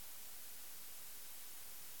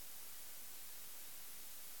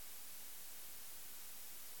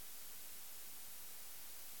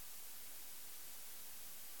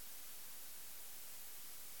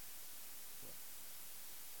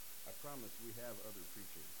have other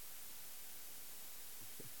preachers.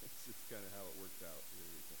 It's just kind of how it worked out here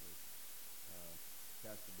recently. Uh,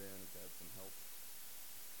 Pastor Ben has had some health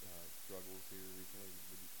struggles here recently.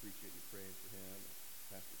 We appreciate you praying for him.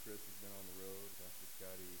 Pastor Chris has been on the road. Pastor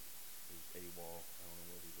Scotty is AWOL. I don't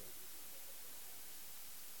know where he's at.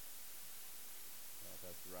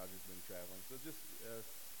 Pastor Roger's been traveling. So just a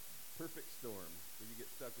perfect storm. So you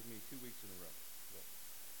get stuck with me 2 weeks in a row. So,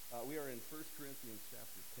 we are in 1 Corinthians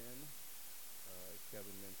chapter 10, as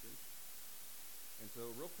Kevin mentioned. And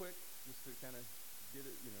so real quick, just to kind of get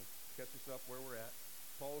it, catch us up where we're at.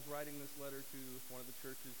 Paul's writing this letter to one of the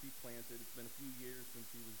churches he planted. It's been a few years since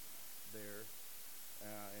he was there.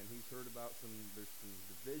 And he's heard about there's some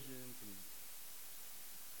division, some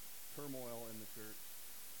turmoil in the church.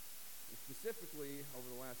 And specifically, over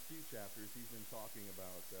the last few chapters, he's been talking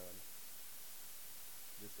about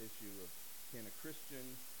this issue of, can a Christian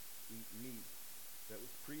eat meat that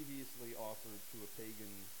was previously offered to a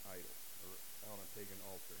pagan idol or on a pagan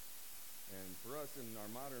altar? And for us in our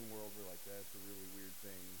modern world, we're like, that's a really weird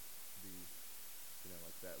thing to be,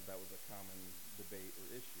 like that was a common debate or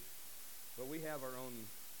issue. But we have our own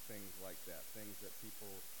things like that, things that people,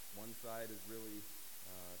 one side is really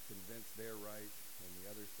convinced they're right, and the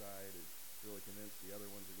other side is really convinced the other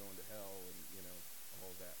ones are going to hell, and,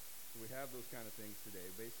 all of that. So we have those kind of things today.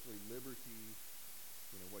 Basically, liberty,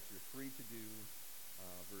 what you're free to do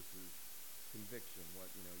versus conviction, what,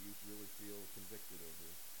 you really feel convicted over.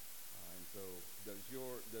 And so does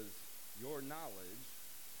your knowledge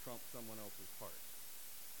trump someone else's heart?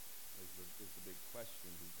 Is the big question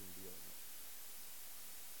he's been dealing with.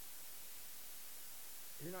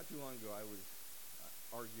 Here not too long ago, I was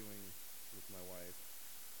arguing with my wife,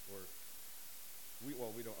 or we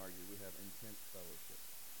don't argue, we have intense fellowship.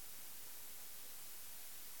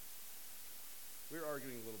 We were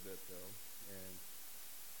arguing a little bit, though, and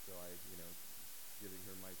so I, giving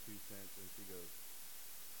her my 2 cents, and she goes,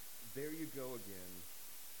 there you go again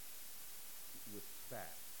with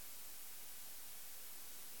facts.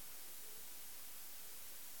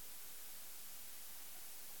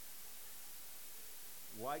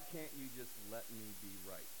 Why can't you just let me be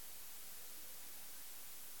right?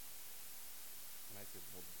 And I said,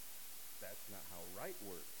 well, that's not how right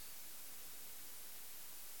works.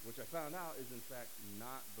 Which I found out is, in fact,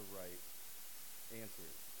 not the right answer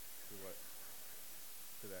to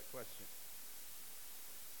that question.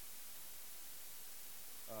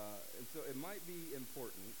 And so it might be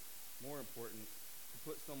more important, to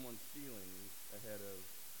put someone's feelings ahead of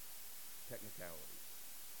technicalities.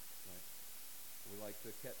 Right? We like to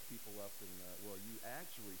catch people up in, well, you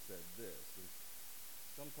actually said this, and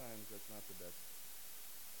sometimes that's not the best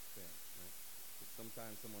thing. Right? But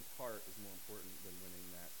sometimes someone's heart is more important than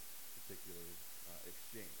winning that particular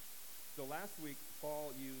exchange. So last week,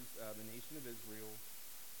 Paul used the nation of Israel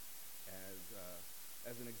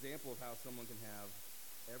as an example of how someone can have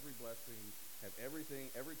every blessing, have everything,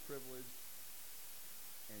 every privilege,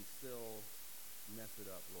 and still mess it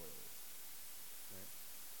up royally. Right?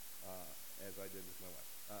 As I did with my wife.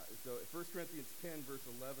 So 1 Corinthians 10, verse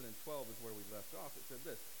 11 and 12 is where we left off. It said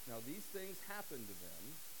this, now these things happened to them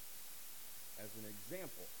as an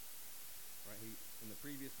example. Right? In the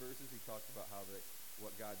previous verses, he talked about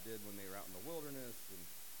what God did when they were out in the wilderness, and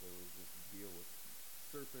there was this deal with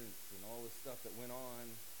serpents and all this stuff that went on.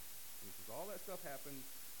 And he says all that stuff happened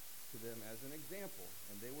to them as an example,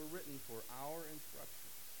 and they were written for our instruction,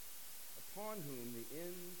 upon whom the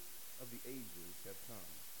ends of the ages have come.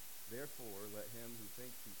 Therefore, let him who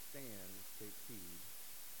thinks he stands take heed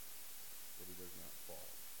that he does not fall.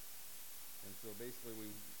 And so basically,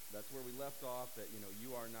 that's where we left off, that,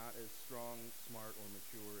 you are not as strong, smart, or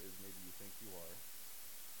mature as maybe you think you are.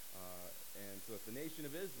 And so if the nation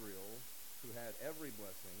of Israel, who had every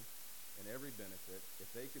blessing and every benefit, if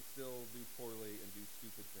they could still do poorly and do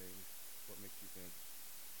stupid things, what makes you think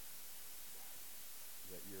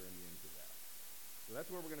that you're immune to that? So that's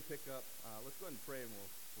where we're going to pick up. Let's go ahead and pray, and we'll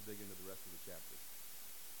dig into the rest of the chapter.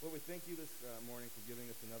 Lord, we thank you this morning for giving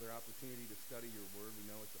us another opportunity to study your word. We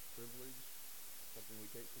know it's a privilege, something we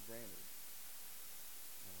take for granted.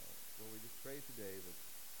 Lord, we just pray today that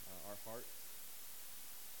our hearts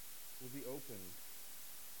will be open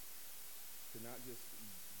to not just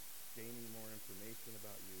gaining more information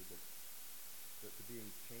about you, but to being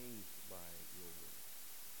changed by your word.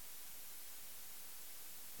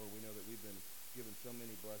 Lord, we know that we've been given so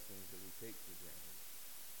many blessings that we take for granted,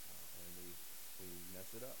 and we mess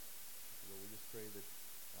it up. So Lord, we just pray that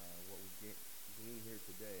what we glean here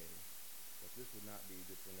today, that this would not be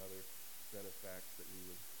just another set of facts that we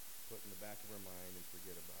would put in the back of our mind and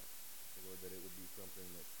forget about. So Lord, that it would be something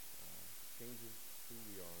that changes who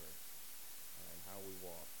we are how we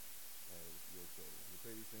walk as your children. We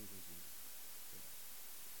pray these things in Jesus' name.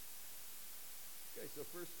 Okay, so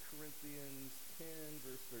 1 Corinthians 10,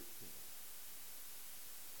 verse 13.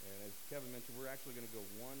 And as Kevin mentioned, we're actually going to go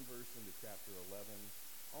one verse into chapter 11,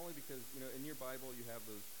 only because, in your Bible you have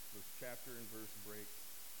those chapter and verse breaks.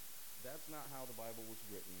 That's not how the Bible was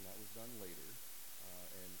written. That was done later.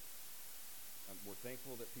 And we're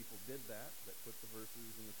thankful that people did that put the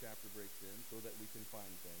verses and the chapter breaks in so that we can find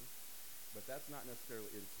things. But that's not necessarily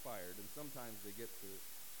inspired, and sometimes they get the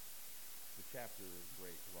chapter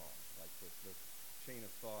break wrong. Like the chain of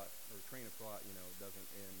thought, or train of thought, doesn't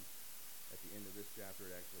end at the end of this chapter.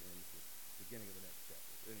 It actually ends at the beginning of the next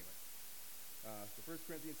chapter. Anyway, so 1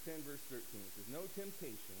 Corinthians 10, verse 13, it says, "No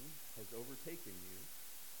temptation has overtaken you,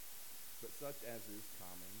 but such as is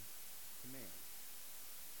common to man.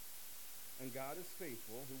 And God is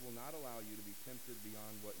faithful, who will not allow you to be tempted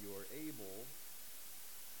beyond what you're able."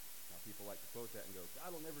 Now, people like to quote that and go, "God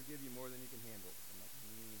will never give you more than you can handle." I'm like,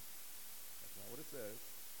 that's not what it says.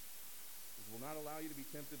 It will not allow you to be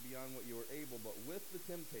tempted beyond what you are able, but with the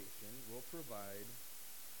temptation will provide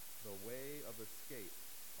the way of escape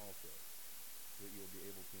also, so that you will be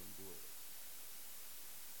able to endure it.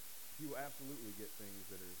 You will absolutely get things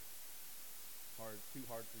that are too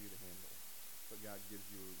hard for you to handle, but God gives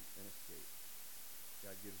you an escape.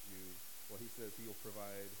 God gives you, he says he will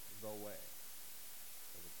provide the way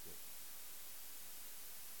of escape.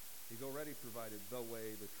 He's already provided the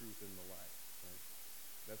way, the truth, and the life. Right?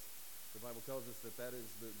 The Bible tells us that is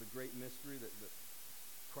the great mystery, that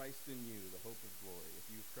Christ in you, the hope of glory. If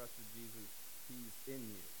you've trusted Jesus, he's in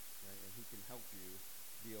you, right? And he can help you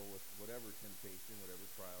deal with whatever temptation, whatever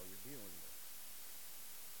trial you're dealing with.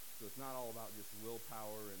 So it's not all about just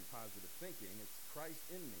willpower and positive thinking. It's Christ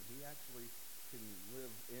in me. He actually can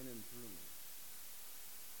live in and through me.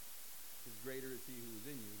 Because greater is he who is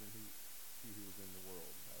in you than he who is in the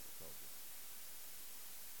world, the Bible tells us.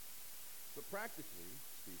 But practically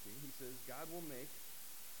speaking, he says God will make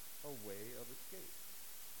a way of escape,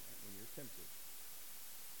 right, when you're tempted.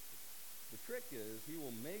 The trick is he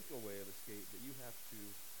will make a way of escape, but you have to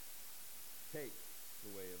take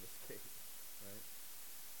the way of escape, right?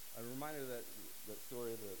 I'm reminded of that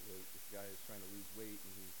story that this guy is trying to lose weight,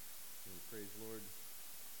 and he prays, "Lord,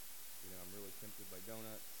 I'm really tempted by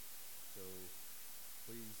donuts, so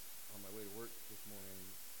please, on my way to work this morning,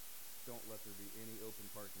 don't let there be any open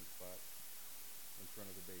parking spots in front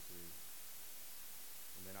of the bakery.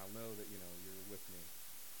 And then I'll know that, you're with me."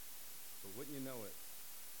 But wouldn't you know it,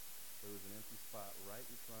 there was an empty spot right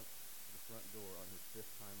in front of the front door on his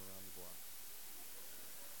 5th time around the block.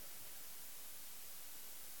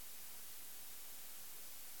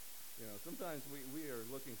 Sometimes we are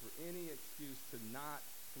looking for any excuse to not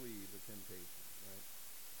flee the temptation, right?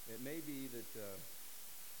 It may be that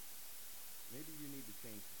maybe you need to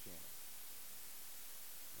change the channel.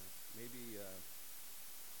 Right? Maybe you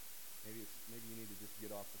need to just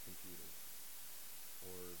get off the computer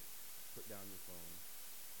or put down your phone.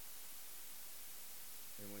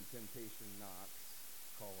 And when temptation knocks,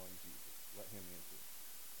 call on Jesus. Let him answer.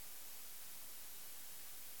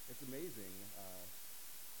 It's amazing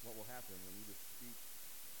what will happen when you just speak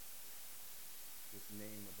this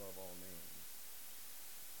name above all names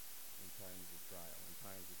in times of trial, in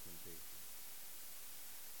times of temptation.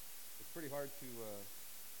 It's pretty hard to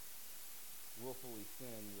willfully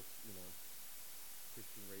sin with,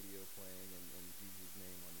 Christian radio playing and Jesus'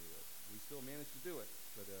 name on your lips. We still manage to do it,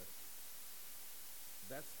 but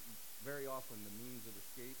that's very often the means of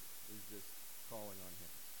escape, is just calling on him.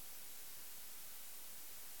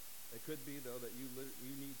 It could be, though, that you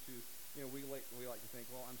need to, we like to think,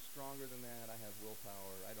 well, I'm stronger than that. I have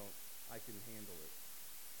willpower. I can handle it.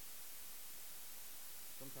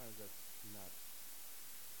 Sometimes that's not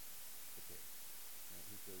the case. Right?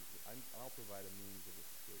 He says, I'll provide a means of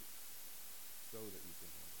escape so that you can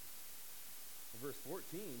handle it. In verse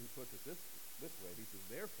 14, he puts it this way. He says,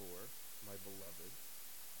 "Therefore, my beloved,"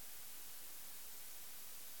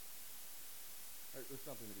 there's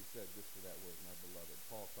something to be said just for that word, my beloved.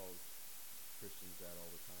 Paul calls Christians that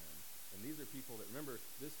all the time. And these are people that, remember,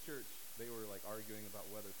 this church, they were like arguing about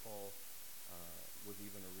whether Paul was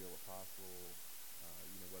even a real apostle,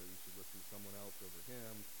 whether you should listen to someone else over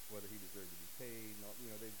him, whether he deserved to be paid. And all,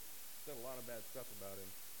 they've said a lot of bad stuff about him.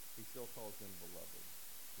 He still calls them beloved.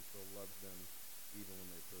 He still loves them even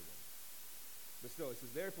when they've hurt him. But still, he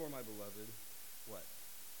says, "Therefore, my beloved," what?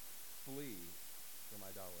 "Flee from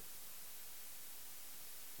idolatry."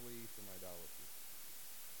 Flee from idolatry.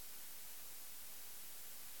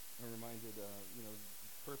 I'm reminded,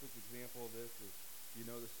 perfect example of this is,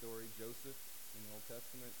 the story, Joseph in the Old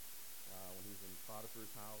Testament, when he was in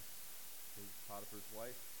Potiphar's house. Potiphar's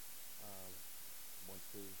wife wants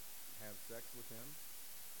to have sex with him,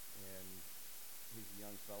 and he's a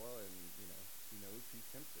young fellow, and he knows he's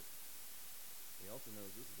tempted. He also knows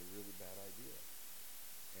this is a really bad idea,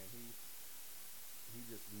 and he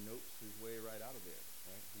just nopes his way right out of there.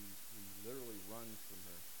 Right? He literally runs from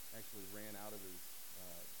her. Actually, ran out of his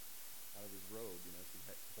robe. She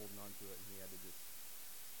had holding on to it, and he had to just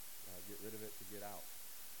get rid of it to get out.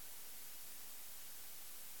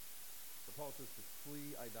 So Paul says to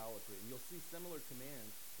flee idolatry, and you'll see similar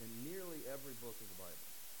commands in nearly every book of the Bible.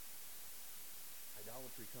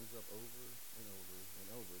 Idolatry comes up over and over and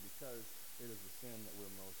over because it is the sin that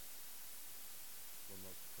we're most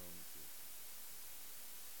prone to.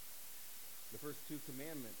 The first two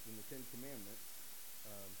commandments in the Ten Commandments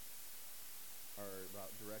are about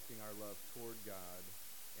directing our love toward God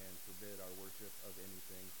and forbid our worship of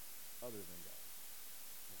anything other than God.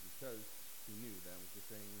 Because he knew that was the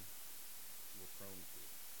thing we're prone to.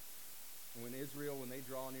 And when they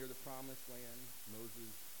draw near the promised land,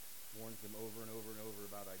 Moses warns them over and over and over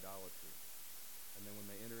about idolatry. And then when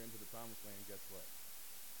they enter into the promised land, guess what?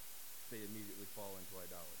 They immediately fall into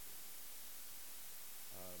idolatry.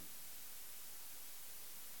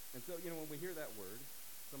 And so, when we hear that word,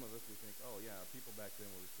 some of us, we think, oh yeah, people back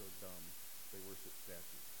then were so dumb, they worshiped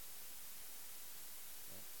statues.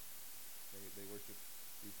 Right? They worship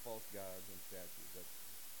these false gods and statues.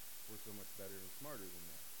 We're so much better and smarter than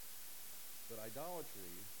that. But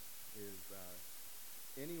idolatry is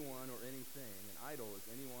anyone or anything. An idol is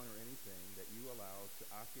anyone or anything that you allow to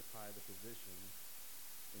occupy the position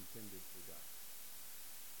intended for God.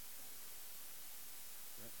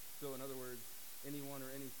 Right? So in other words, anyone or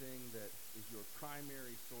anything that is your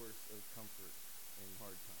primary source of comfort in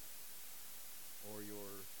hard times. Or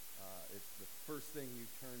it's the first thing you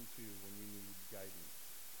turn to when you need guidance.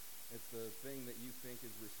 It's the thing that you think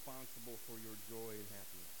is responsible for your joy and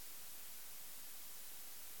happiness.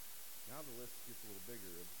 Now the list gets a little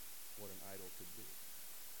bigger of what an idol could be.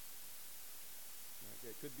 Right?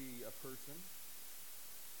 It could be a person.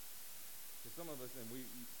 For some of us, and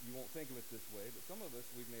you won't think of it this way, but some of us,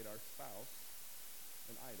 we've made our spouse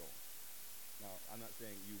an idol. Now, I'm not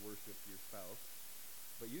saying you worship your spouse,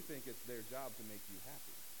 but you think it's their job to make you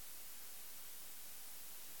happy.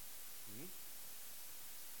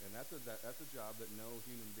 And that's a job that no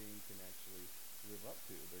human being can actually live up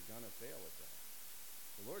to. They're going to fail at that.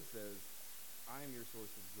 The Lord says, I am your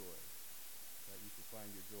source of joy, that you should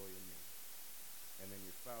find your joy in me. And then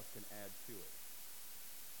your spouse can add to it.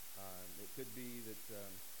 It could be that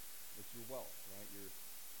it's your wealth, right?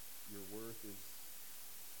 Your worth is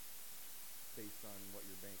based on what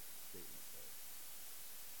your bank statement says.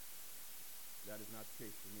 That is not the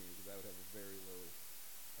case for me, because I would have a very low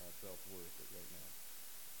self-worth right now.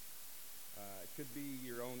 It could be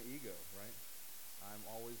your own ego, right? I'm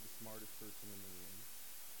always the smartest person in the room.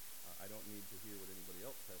 I don't need to hear what anybody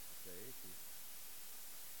else has to say,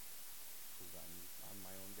 because I'm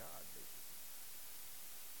my own God, basically.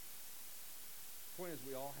 The point is,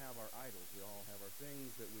 we all have our idols. We all have our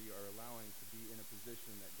things that we are allowing to be in a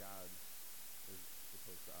position that God is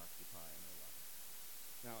supposed to occupy in our life.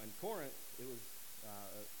 Now, in Corinth, it was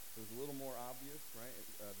a little more obvious, right?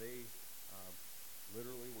 They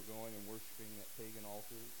literally were going and worshiping at pagan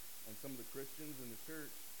altars, and some of the Christians in the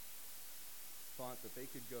church thought that they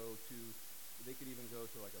could even go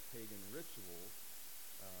to like a pagan ritual,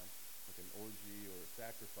 like an orgy or a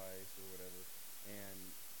sacrifice or whatever, and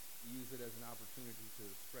use it as an opportunity to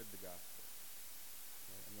spread the gospel.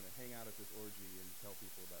 Right? I'm going to hang out at this orgy and tell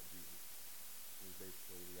people about Jesus. Is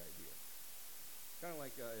basically the idea. Kind of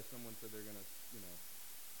like if someone said they're going to,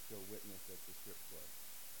 go witness at the strip club.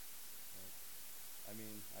 Right? I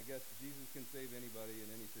mean, I guess Jesus can save anybody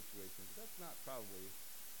in any situation, but that's not probably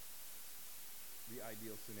the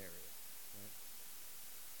ideal scenario. Right?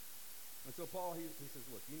 And so Paul, he says,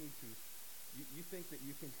 look, you think that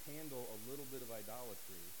you can handle a little bit of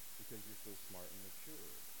idolatry because you're so smart and mature.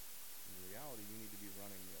 In reality, you need to be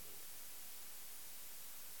running the other way.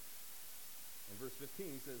 In verse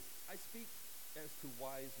 15, he says, I speak as to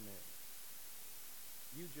wise men.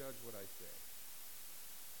 You judge what I say.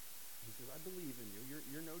 He says, I believe in you.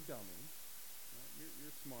 You're no dummy. Right?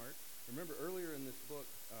 You're smart. Remember, earlier in this book,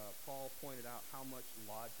 Paul pointed out how much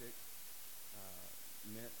logic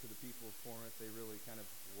meant to the people of Corinth. They really kind of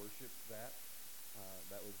worshipped that.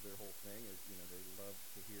 That was their whole thing, is, they loved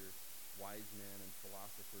to hear wise men and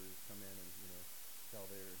philosophers come in and,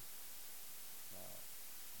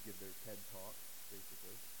 give their TED talk,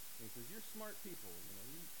 basically. And he says, you're smart people.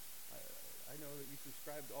 I know that you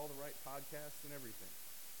subscribe to all the right podcasts and everything.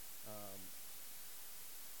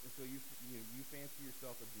 And so you fancy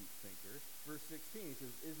yourself a deep thinker. Verse 16, he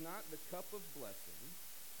says, is not the cup of blessing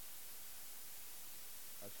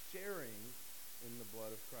a sharing in the blood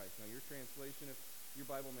of Christ? Now, your translation of your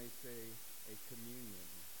Bible may say a communion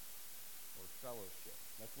or fellowship.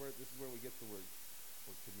 This is where we get the word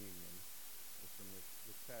for communion. It's from this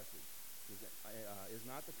passage. Is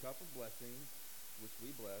not the cup of blessing which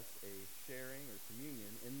we bless a sharing or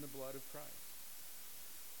communion in the blood of Christ?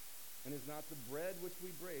 And is not the bread which we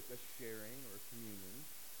break a sharing or communion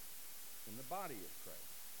in the body of Christ?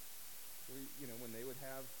 So, when they would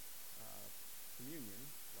have communion,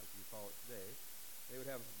 like we call it today, they would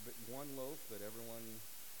have one loaf that everyone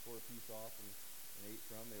tore a piece off and ate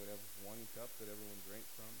from. They would have one cup that everyone drank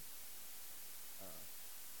from.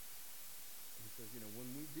 He says, when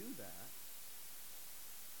we do that,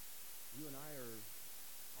 you and I are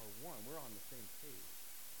one. We're on the same page.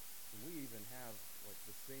 And we even have like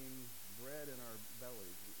the same bread in our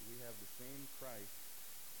bellies. We have the same Christ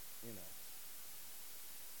in us.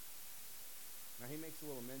 Now he makes a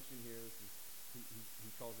little mention here. He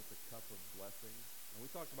calls it the cup of blessing. And we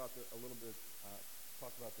talked about this a little bit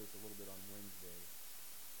on Wednesday.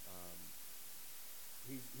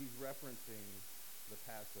 He's referencing the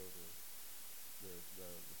Passover,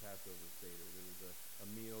 the Passover Seder. There was a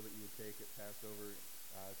meal that you would take at Passover.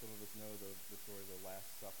 Some of us know the story of the Last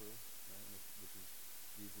Supper, right? Which is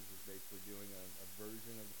Jesus is basically doing a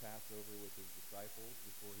version of the Passover with his disciples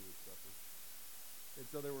before he would suffer. And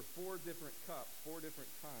so there were 4 different cups, 4 different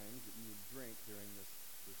times that you would drink during this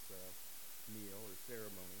meal or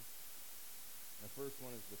ceremony. And the first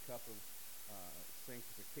one is the cup of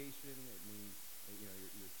sanctification. It means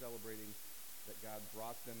you're celebrating that God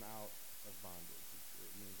brought them out of bondage.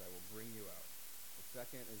 It means I will bring you out. The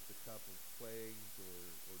second is the cup of plagues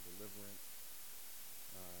or deliverance,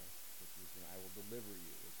 which is I will deliver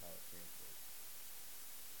you is how it translates.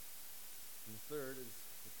 And the third is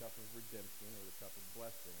the cup of redemption or the cup of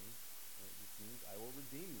blessing, which means I will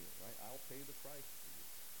redeem you, right? I'll pay the price for you.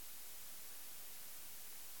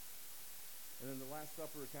 And then the Last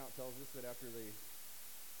Supper account tells us that after they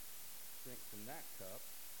drink from that cup,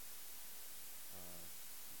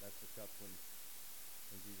 that's the cup when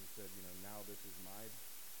Jesus said, now this is my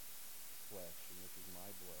flesh and this is my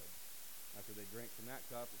blood. After they drank from that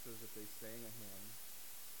cup, it says that they sang a hymn,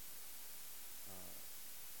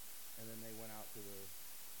 and then they went out to the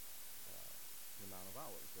Mount of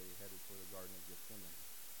Olives. They headed for the Garden of Gethsemane,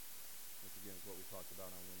 which again is what we talked about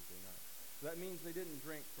on Wednesday night. So that means they didn't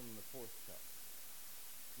drink from the 4th cup.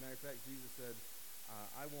 As a matter of fact, Jesus said,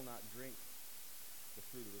 I will not drink the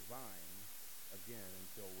fruit of the vine again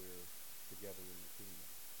until we're together in the kingdom.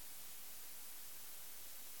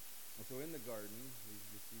 And so in the garden,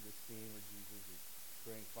 we see this scene where Jesus is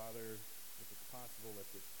praying, Father, if it's possible, let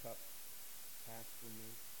this cup pass from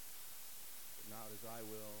me, but not as I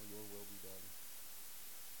will, your will be done.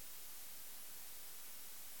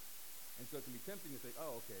 And so it can be tempting to think,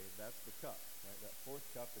 oh, okay, that's the cup, right? That 4th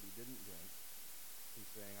cup that he didn't drink. He's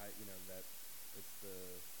saying, that it's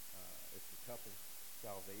the cup of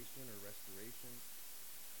salvation or restoration.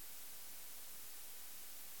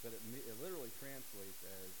 But it literally translates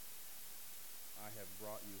as, I have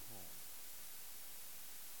brought you home.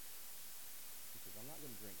 He says, I'm not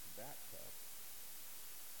going to drink that cup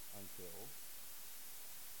until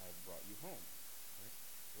I've brought you home. Right?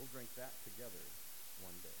 We'll drink that together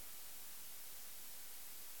one day.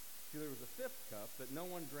 See, there was a 5th cup that no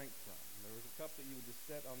one drank from. There was a cup that you would just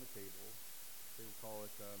set on the table. They would call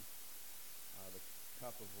it the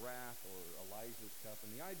cup of wrath or Elijah's cup.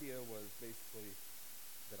 And the idea was basically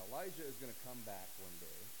that Elijah is going to come back one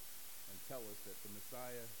day and tell us that the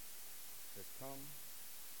Messiah has come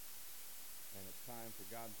and it's time for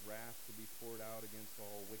God's wrath to be poured out against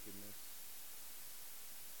all wickedness.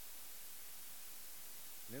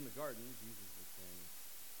 And in the garden, Jesus was saying,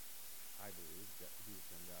 I believe that he was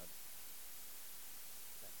saying, God,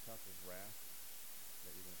 that cup of wrath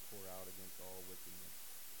that you're going to pour out against all wickedness,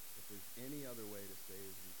 if there's any other way to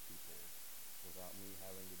save these people without me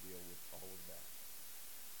having to deal with all of that,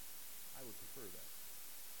 I would prefer that.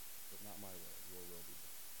 But not my will, your will be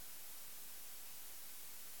done.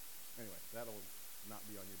 Anyway, that'll not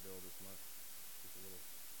be on your bill this month. Just a little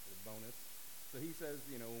bonus. So he says,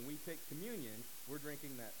 when we take communion, we're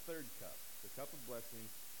drinking that 3rd cup, the cup of blessing,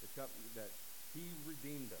 the cup that he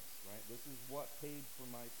redeemed us, right? This is what paid for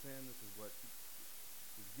my sin. This is what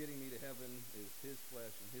is getting me to heaven, is his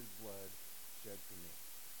flesh and his blood shed for me.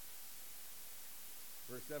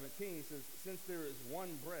 Verse 17, he says, since there is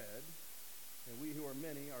one bread, and we who are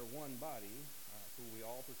many are one body, so we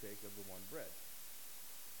all partake of the one bread.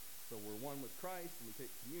 So we're one with Christ, and we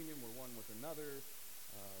take communion, we're one with another.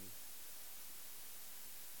 um,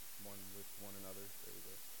 one with one another. There we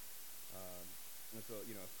go. Um, and so,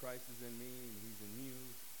 if Christ is in me and he's in you,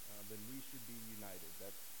 then we should be united.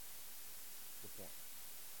 That's the point.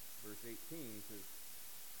 Verse 18 says,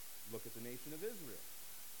 look at the nation of Israel.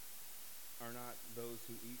 Are not those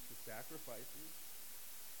who eat the sacrifices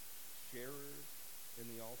sharers in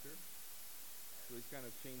the altar? So he's kind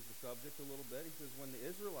of changed the subject a little bit. He says, when the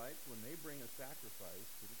Israelites, when they bring a sacrifice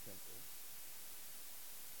to the temple,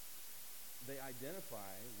 they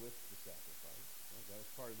identify with the sacrifice. Right? That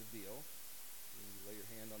was part of the deal. You lay your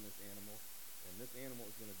hand on this animal, and this animal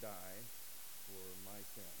is going to die for my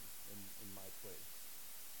sin in my place.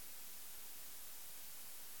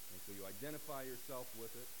 And so you identify yourself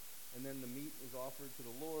with it, and then the meat is offered to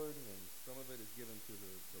the Lord, and some of it is given to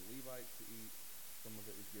the Levites to eat, some of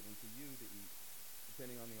it is given to you to eat.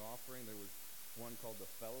 Depending on the offering, there was one called the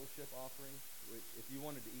fellowship offering, which if you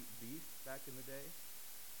wanted to eat beef back in the day,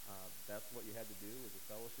 that's what you had to do, was a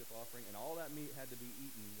fellowship offering, and all that meat had to be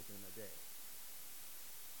eaten within a day.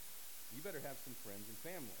 You better have some friends and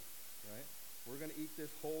family, right? We're going to eat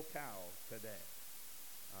this whole cow today.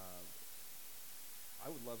 I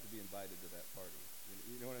would love to be invited to that party.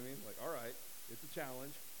 You know what I mean? Like, all right, it's a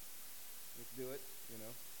challenge. Let's do it,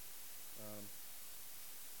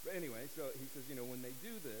 But anyway, so he says, when they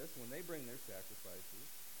do this, when they bring their sacrifices,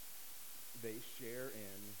 they share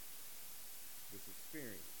in this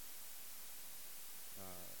experience.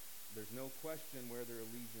 There's no question where their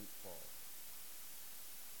allegiance falls.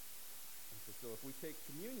 And so if we take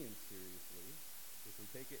communion seriously, if we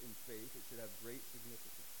take it in faith, it should have great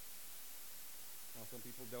significance. Now, some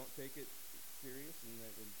people don't take it serious, and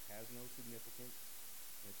that it has no significance.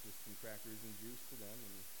 It's just some crackers and juice to them,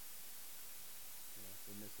 and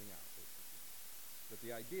they're missing out, basically. But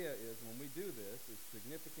the idea is, when we do this, it's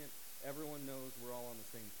significant. Everyone knows we're all on the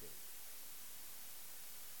same page.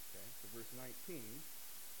 Okay, so verse 19.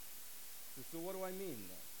 So what do I mean,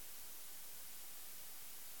 then?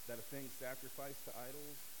 That a thing sacrificed to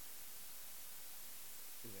idols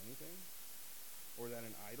is anything? Or that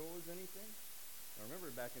an idol is anything? Now remember,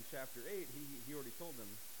 back in chapter 8, he already told them,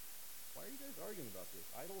 why are you guys arguing about this?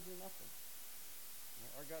 Idols are nothing.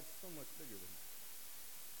 Our God's so much bigger than that.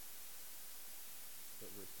 But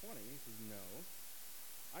verse 20 says, no.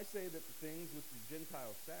 I say that the things which the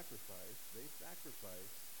Gentiles sacrifice, they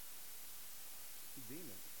sacrifice to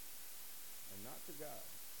demons and not to God.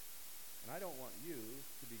 And I don't want you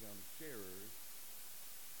to become sharers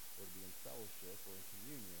or to be in fellowship or in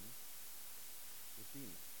communion with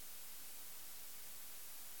demons.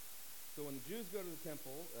 So when the Jews go to the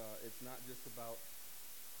temple, it's not just about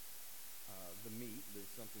the meat.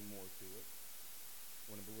 There's something more to it.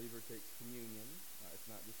 When a believer takes communion,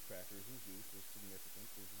 it's not just crackers and juice. There's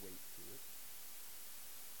significance. There's weight to it.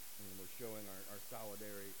 And we're showing our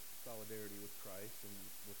solidarity with Christ and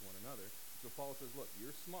with one another. So Paul says, look,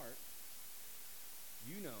 you're smart.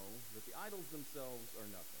 You know that the idols themselves are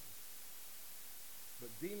nothing. But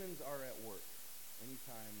demons are at work.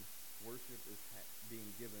 Anytime worship is being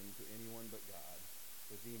given to anyone but God,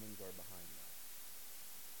 the demons are behind that.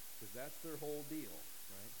 Because that's their whole deal,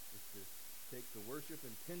 right? It's to take the worship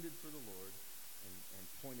intended for the Lord and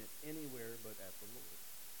point it anywhere but at the Lord.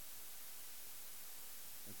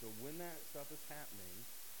 And so when that stuff is happening,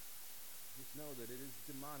 just know that it is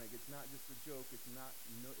demonic. It's not just a joke. It's not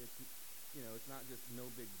just no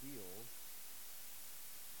big deal.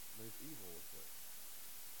 There's evil with it.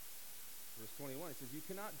 Verse 21, it says, you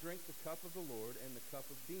cannot drink the cup of the Lord and the cup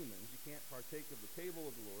of demons. You can't partake of the table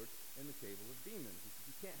of the Lord and the table of demons. He says,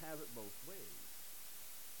 you can't have it both ways.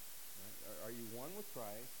 Right? Are you one with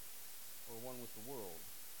Christ or one with the world?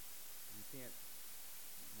 You can't,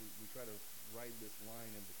 we try to ride this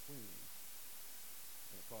line in between,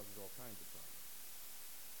 and it causes all kinds of problems.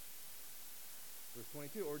 Verse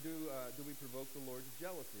 22, or do we provoke the Lord to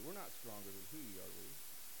jealousy? We're not stronger than he, are we?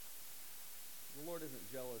 The Lord isn't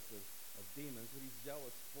jealous of demons, but he's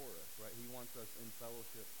jealous for us, right? He wants us in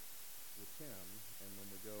fellowship with him, and when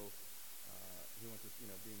we go, he wants us,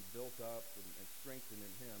 being built up and strengthened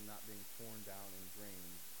in him, not being torn down and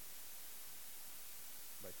drained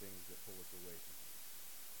by things that pull us away from him.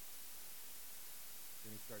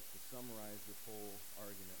 Then he starts to summarize this whole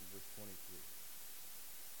argument in verse 23.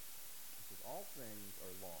 He says, all things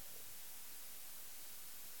are lawful,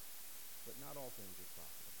 but not all things are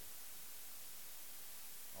profitable.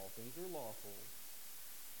 All things are lawful,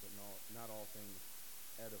 but not all things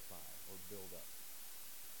edify or build up.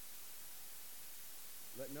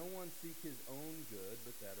 Let no one seek his own good,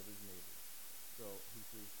 but that of his neighbor. So he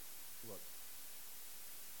says, look,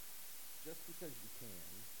 just because you can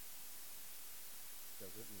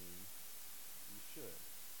doesn't mean you should.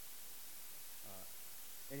 Uh,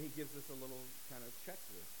 and he gives us a little kind of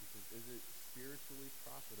checklist. He says, is it spiritually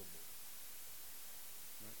profitable?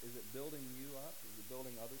 Right? Is it building you up? Is it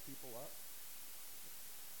building other people up?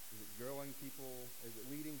 Is it growing people? Is it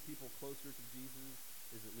leading people closer to Jesus?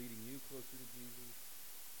 Is it leading you closer to Jesus?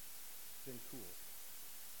 Then cool.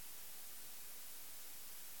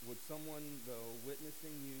 Would someone, though,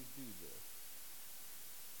 witnessing you do this,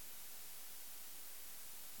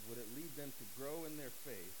 would it lead them to grow in their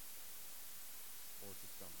faith or to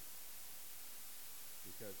stumble?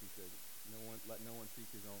 Because he said, let no one seek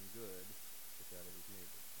his own good, but that of his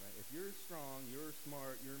neighbor. Right? If you're strong, you're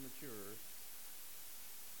smart, you're mature,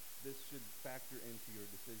 this should factor into your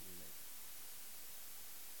decision making.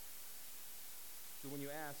 So when you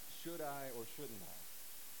ask, should I or shouldn't I?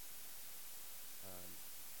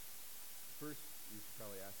 First, you should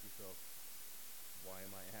probably ask yourself, why am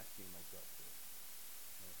I asking myself this?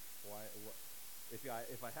 Why?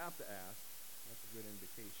 If I have to ask, that's a good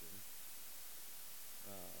indication.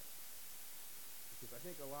 Because I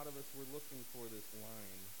think a lot of us were looking for this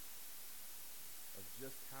line of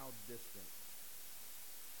just how distant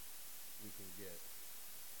we can get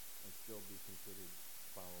and still be considered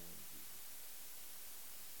following Jesus.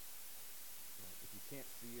 If you can't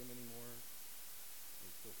see him anymore, are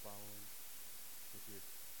you still following? If you're,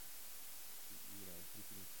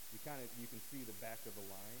 you can see the back of the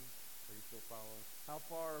line. Are you still following? How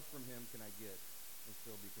far from him can I get and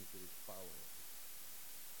still be considered following?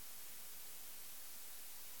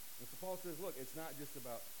 And so Paul says, look, it's not just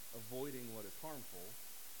about avoiding what is harmful,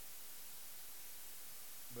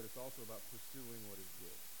 but it's also about pursuing what is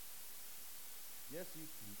good. Yes, you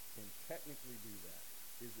can technically do that.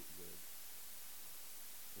 Is it good?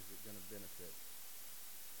 Is it going to benefit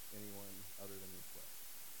anyone other than yourself?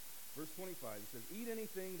 Verse 25, he says, eat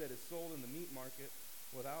anything that is sold in the meat market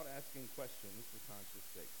without asking questions for conscience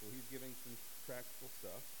sake. So he's giving some practical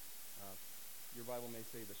stuff. Your Bible may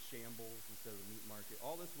say the shambles instead of the meat market.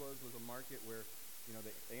 All this was a market where,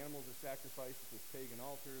 the animals are sacrificed at this pagan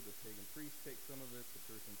altar. The pagan priest takes some of it. The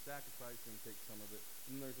person sacrificing takes some of it.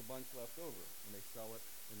 And there's a bunch left over. And they sell it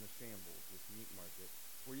in the shambles, this meat market,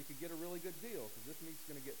 where you could get a really good deal because this meat's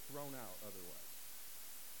going to get thrown out otherwise.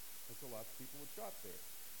 And so lots of people would shop there.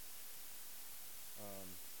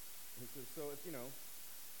 He says, so if you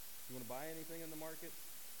want to buy anything in the market,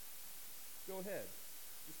 go ahead.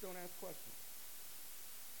 Just don't ask questions.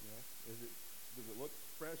 Does it look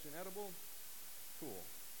fresh and edible? Cool.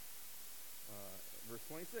 Verse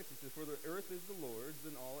 26, he says, for the earth is the Lord's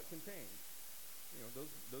and all it contains.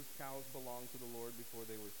 Those cows belonged to the Lord before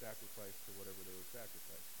they were sacrificed to whatever they were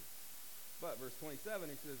sacrificed to. But verse 27,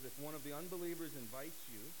 he says, if one of the unbelievers invites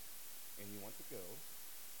you and you want to go,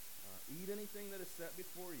 eat anything that is set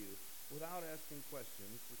before you without asking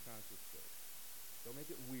questions for conscience sake. Don't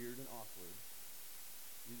make it weird and awkward.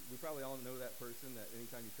 We probably all know that person that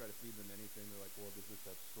anytime you try to feed them anything, they're like, well, does this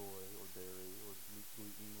have soy or dairy or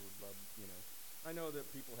gluten or blah, I know that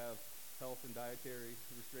people have health and dietary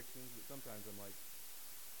restrictions, but sometimes I'm like,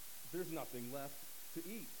 there's nothing left to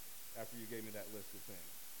eat after you gave me that list of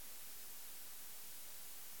things.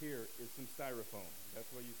 Here is some styrofoam.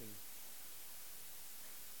 That's what you can...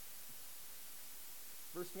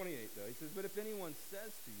 Verse 28, though, he says, but if anyone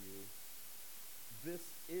says to you, this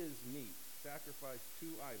is meat, sacrificed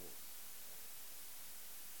to idols,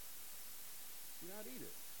 do not eat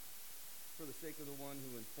it, for the sake of the one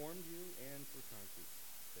who informed you and for conscience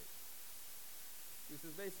sake. He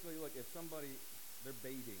says, basically, look, if somebody, they're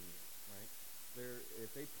baiting you, right?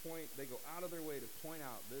 If they go out of their way to point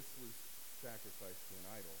out this was sacrificed to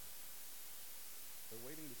an idol, they're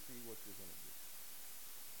waiting to see what you're going to do.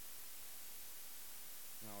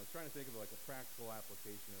 Now, I was trying to think of like a practical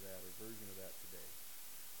application of that or version of that today.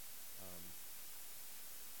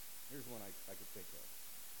 Here's one I could think of.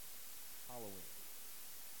 Halloween.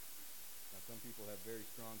 Now, some people have very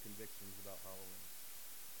strong convictions about Halloween.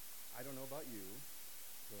 I don't know about you,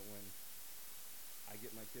 but when I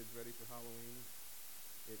get my kids ready for Halloween,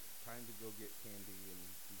 it's time to go get candy and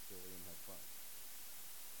be silly and have fun.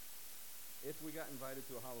 If we got invited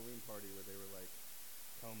to a Halloween party where they were like,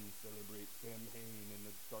 come celebrate Samhain and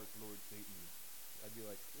the Dark Lord Satan, I'd be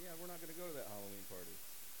like, yeah, we're not going to go to that Halloween party.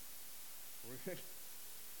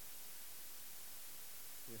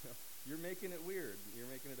 You're making it weird. You're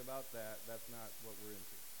making it about that. That's not what we're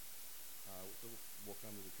into. So we'll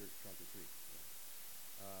come to the church trunk or treat.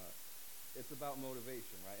 It's about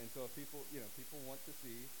motivation, right? And so if people want to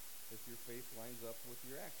see if your faith lines up with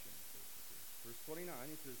your actions. Verse 29,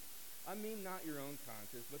 he says, I mean not your own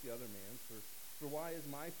conscience, but the other man's. For why is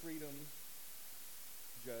my freedom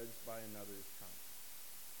judged by another's conscience?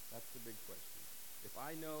 That's the big question. If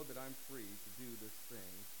I know that I'm free to do this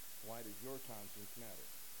thing, why does your conscience matter?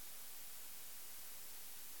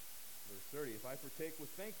 Verse 30, if I partake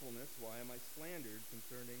with thankfulness, why am I slandered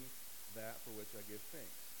concerning that for which I give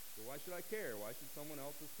thanks? So why should I care? Why should someone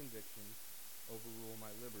else's convictions overrule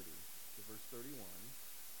my liberty? So verse 31,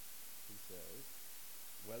 he says,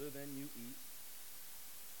 whether then you eat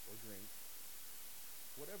or drink,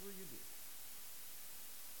 whatever you do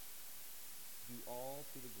all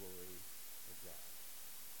to the glory of God.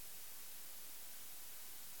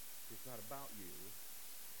 It's not about you,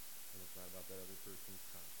 and it's not about that other person's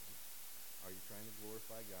conscience. Are you trying to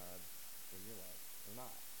glorify God in your life or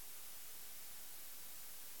not?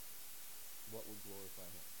 What would glorify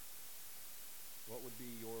him? What would be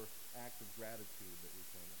your act of gratitude that we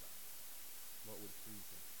sang about? What would please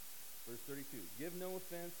him? Verse 32, give no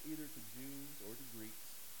offense either to Jews or to Greeks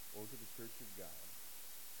or to the church of God.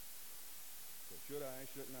 So should I,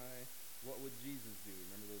 shouldn't I? What would Jesus do?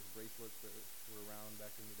 Remember those bracelets that were around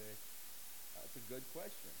back in the day? That's a good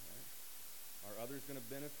question, right? Are others going to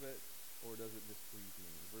benefit, or does it just please me?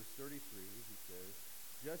 Verse 33, he says,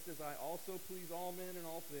 just as I also please all men in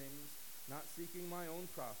all things, not seeking my own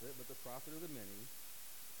profit, but the profit of the many,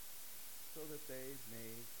 so that they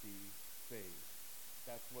may be saved.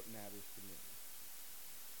 That's what matters to me.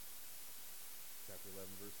 Chapter 11,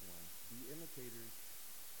 verse 1. Be imitators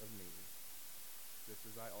of me, just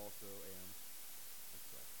as I also am of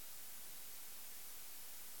Christ.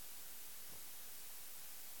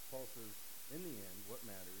 Paul says, in the end, what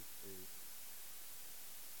matters is,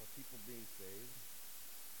 are people being saved?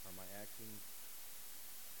 Are my actions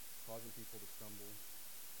causing people to stumble?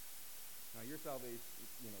 Now, your salvation,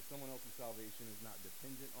 someone else's salvation is not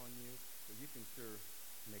dependent on you, but you can sure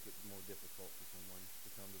make it more difficult for someone to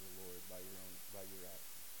come to the Lord by your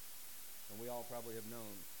actions. And we all probably have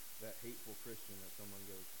known that hateful Christian that someone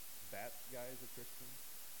goes, that guy is a Christian?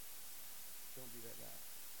 Don't be that guy.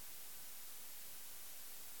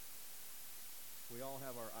 We all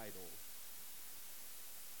have our idols.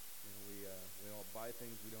 We all buy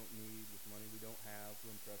things we don't need with money we don't have to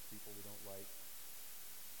impress people we don't like.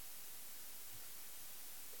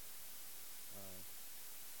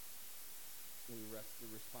 We rest the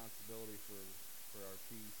responsibility for our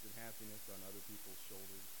peace and happiness on other people's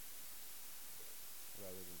shoulders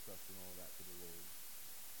rather than trusting all of that to the Lord.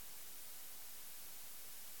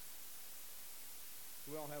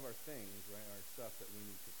 We all have our things, right? Our stuff that we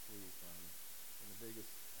need to flee from. And the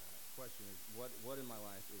biggest question is, what in my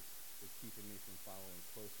life is keeping me from following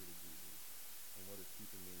closer to Jesus? And what is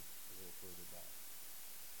keeping me a little further back?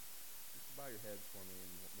 Just bow your heads for me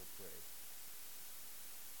and we'll pray.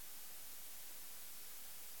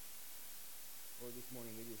 Lord, this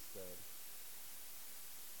morning we just we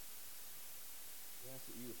ask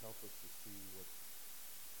that you would help us to see what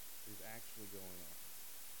is actually going on.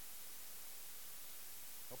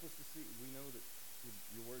 Help us to see. We know that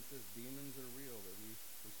your word says demons are real, that we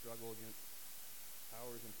struggle against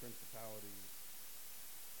powers and principalities.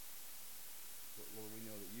 But Lord, we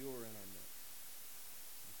know that you are in our midst.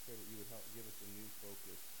 I pray that you would help give us a new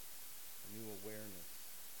focus, a new awareness,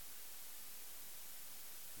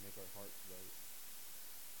 make our hearts right.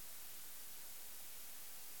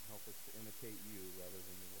 Help us to imitate you rather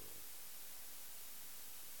than the world.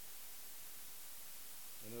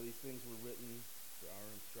 I know these things were written for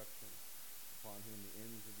our instruction, upon whom the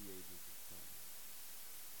ends of the ages have come.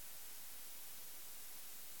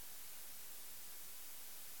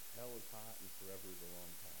 Hell is hot and forever is a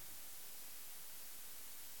long time.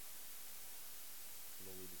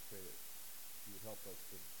 Lord, we just pray that you would help us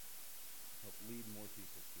to help lead more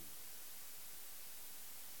people to you.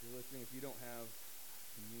 If you're listening, if you don't have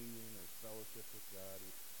communion or fellowship with God,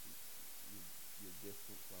 you're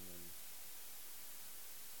distant from him.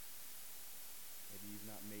 Maybe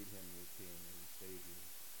you've not made him your king or your savior.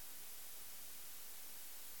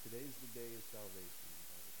 Today's the day of salvation, the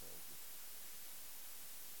Bible tells us.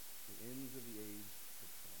 The ends of the age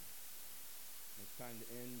have come. And it's time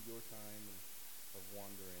to end your time of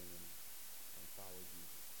wandering and follow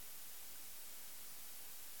Jesus.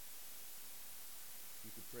 You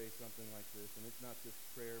could pray something like this, and it's not just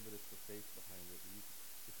prayer, but it's the faith behind it.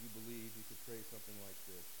 If you believe, you could pray something like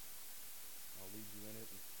this. I'll lead you in it,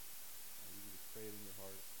 and you can just pray it in your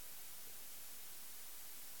heart.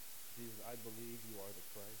 Jesus, I believe you are the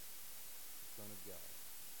Christ, the Son of God.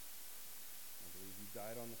 I believe you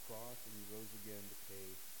died on the cross and you rose again to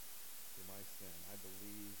pay for my sin. I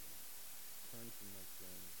believe, turn from my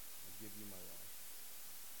sin, I give you my life.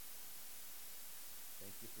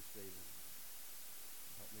 Thank you for saving me.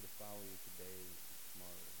 Help me to follow you today and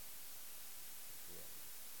tomorrow and forever.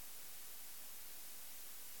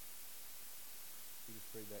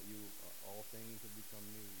 Things have become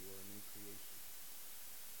new. You are a new creation.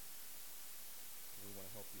 And we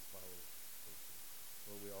want to help you follow closely.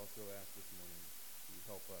 Lord, we also ask this morning that you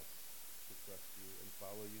help us to trust you and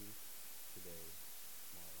follow you today,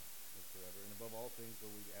 tomorrow, and forever. And above all things,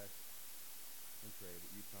 Lord, we ask and pray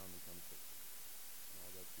that you come and come quickly. And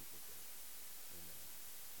all God's people say, amen.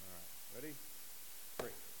 All right, ready?